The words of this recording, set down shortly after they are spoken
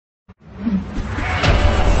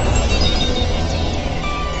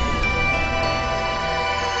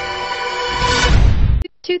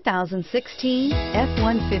2016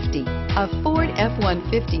 F-150. A Ford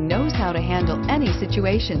F-150 knows how to handle any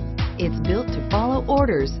situation. It's built to follow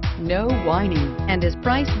orders, no whining, and is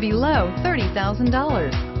priced below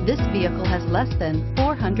 $30,000. This vehicle has less than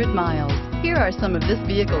 400 miles. Here are some of this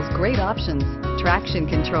vehicle's great options: traction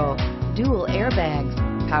control, dual airbags,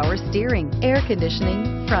 power steering, air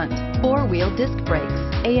conditioning, front, four-wheel disc brakes,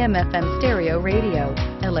 AM/FM stereo radio,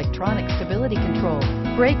 electronic stability control,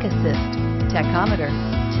 brake assist, tachometer,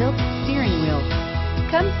 tilt steering wheel.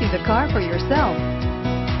 Come see the car for yourself.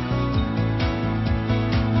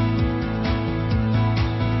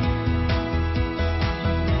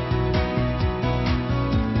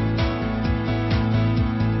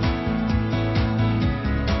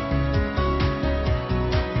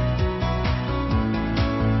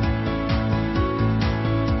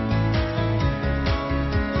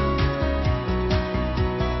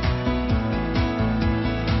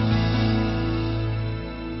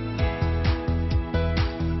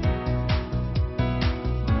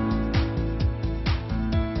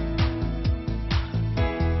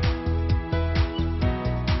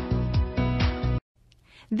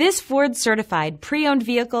 This Ford-certified pre-owned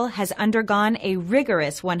vehicle has undergone a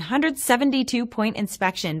rigorous 172-point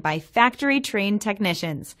inspection by factory-trained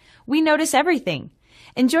technicians. We notice everything.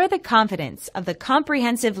 Enjoy the confidence of the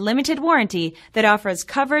comprehensive limited warranty that offers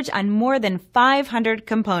coverage on more than 500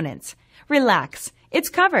 components. Relax, it's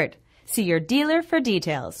covered. See your dealer for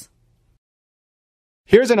details.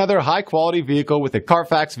 Here's another high-quality vehicle with a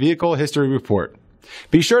Carfax Vehicle History Report.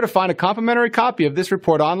 Be sure to find a complimentary copy of this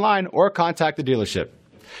report online or contact the dealership.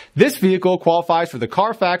 This vehicle qualifies for the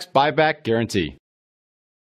Carfax Buyback Guarantee.